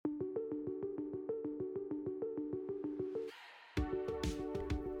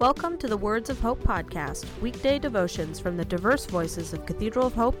Welcome to the Words of Hope podcast, weekday devotions from the diverse voices of Cathedral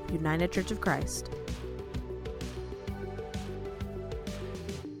of Hope, United Church of Christ.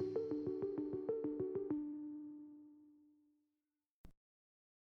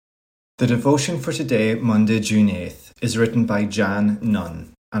 The devotion for today, Monday, June 8th, is written by Jan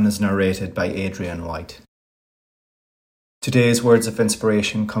Nunn and is narrated by Adrian White. Today's words of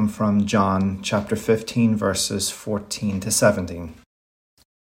inspiration come from John chapter 15, verses 14 to 17.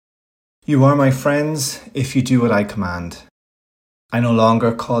 You are my friends if you do what I command. I no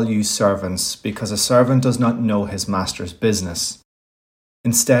longer call you servants because a servant does not know his master's business.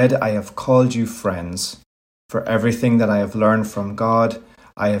 Instead, I have called you friends, for everything that I have learned from God,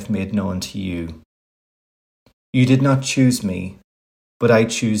 I have made known to you. You did not choose me, but I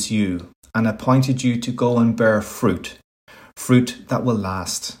choose you and appointed you to go and bear fruit that will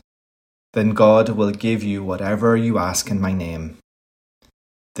last. Then God will give you whatever you ask in my name.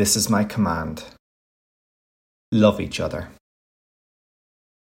 This is my command. Love each other.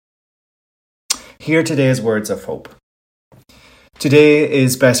 Hear today's words of hope. Today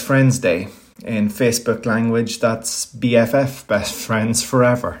is Best Friends Day. In Facebook language, that's BFF, best friends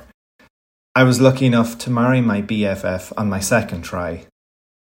forever. I was lucky enough to marry my BFF on my second try.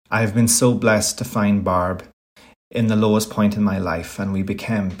 I have been so blessed to find Barb in the lowest point in my life, and we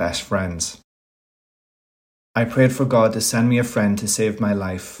became best friends. I prayed for God to send me a friend to save my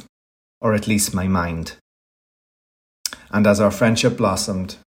life, or at least my mind. And as our friendship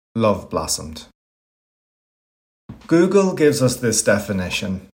blossomed, love blossomed. Google gives us this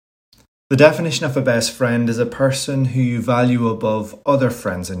definition. The definition of a best friend is a person who you value above other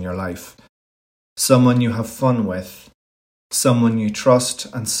friends in your life. Someone you have fun with, someone you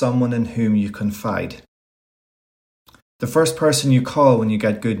trust, and someone in whom you confide. The first person you call when you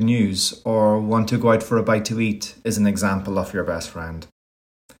get good news or want to go out for a bite to eat is an example of your best friend.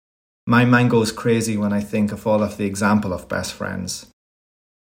 My mind goes crazy when I think of all of the example of best friends.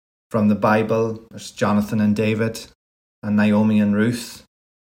 From the Bible, there's Jonathan and David, and Naomi and Ruth,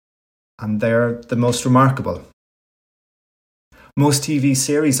 and they're the most remarkable. Most TV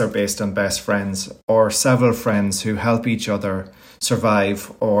series are based on best friends or several friends who help each other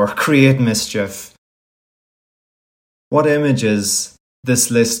survive or create mischief. What images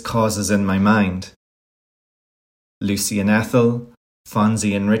this list causes in my mind? Lucy and Ethel,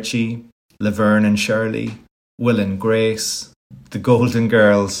 Fonzie and Richie, Laverne and Shirley, Will and Grace, the Golden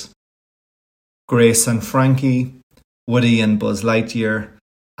Girls, Grace and Frankie, Woody and Buzz Lightyear,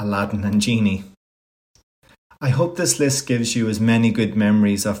 Aladdin and Genie. I hope this list gives you as many good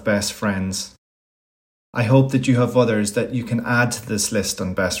memories of best friends. I hope that you have others that you can add to this list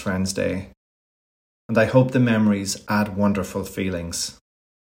on Best Friends Day. And I hope the memories add wonderful feelings.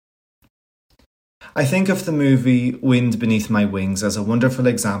 I think of the movie Wind Beneath My Wings as a wonderful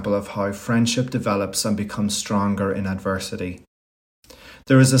example of how friendship develops and becomes stronger in adversity.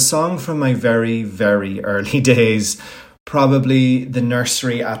 There is a song from my very, very early days, probably the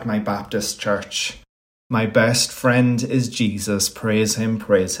nursery at my Baptist church. My best friend is Jesus, praise him,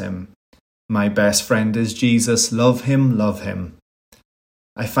 praise him. My best friend is Jesus, love him, love him.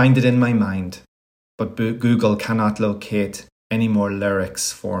 I find it in my mind, but Google cannot locate any more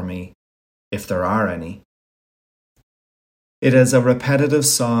lyrics for me, if there are any. It is a repetitive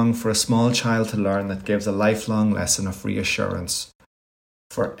song for a small child to learn that gives a lifelong lesson of reassurance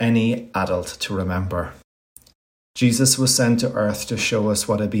for any adult to remember. Jesus was sent to earth to show us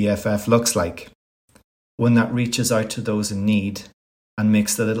what a BFF looks like, one that reaches out to those in need and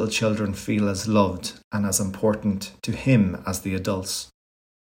makes the little children feel as loved and as important to him as the adults.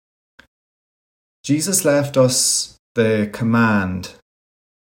 Jesus left us the command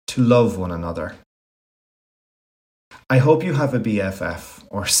to love one another. I hope you have a BFF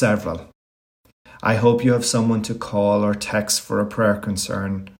or several. I hope you have someone to call or text for a prayer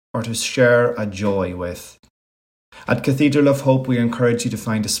concern or to share a joy with. At Cathedral of Hope, we encourage you to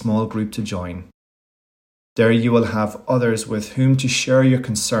find a small group to join. There you will have others with whom to share your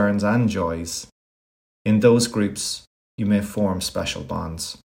concerns and joys. In those groups, you may form special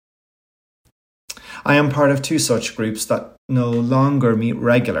bonds. I am part of two such groups that no longer meet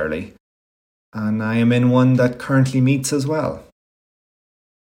regularly, and I am in one that currently meets as well.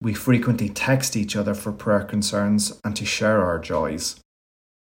 We frequently text each other for prayer concerns and to share our joys.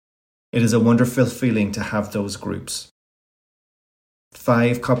 It is a wonderful feeling to have those groups.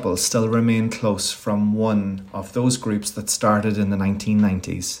 5 couples still remain close from one of those groups that started in the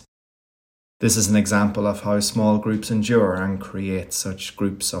 1990s. This is an example of how small groups endure and create such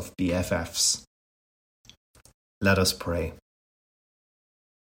groups of BFFs. Let us pray.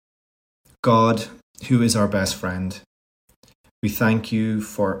 God, who is our best friend, We thank you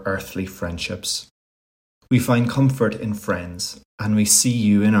for earthly friendships. We find comfort in friends, and we see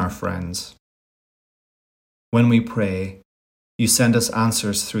you in our friends. When we pray, you send us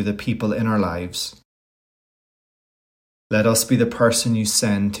answers through the people in our lives. Let us be the person you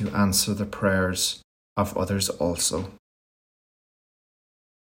send to answer the prayers of others also.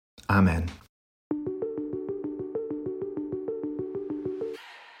 Amen.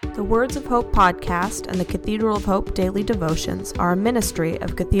 The Words of Hope podcast and the Cathedral of Hope daily devotions are a ministry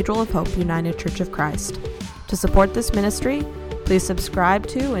of Cathedral of Hope United Church of Christ. To support this ministry, please subscribe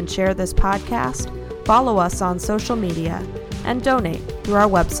to and share this podcast, follow us on social media, and donate through our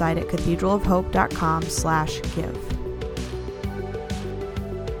website at cathedralofhope.com/give.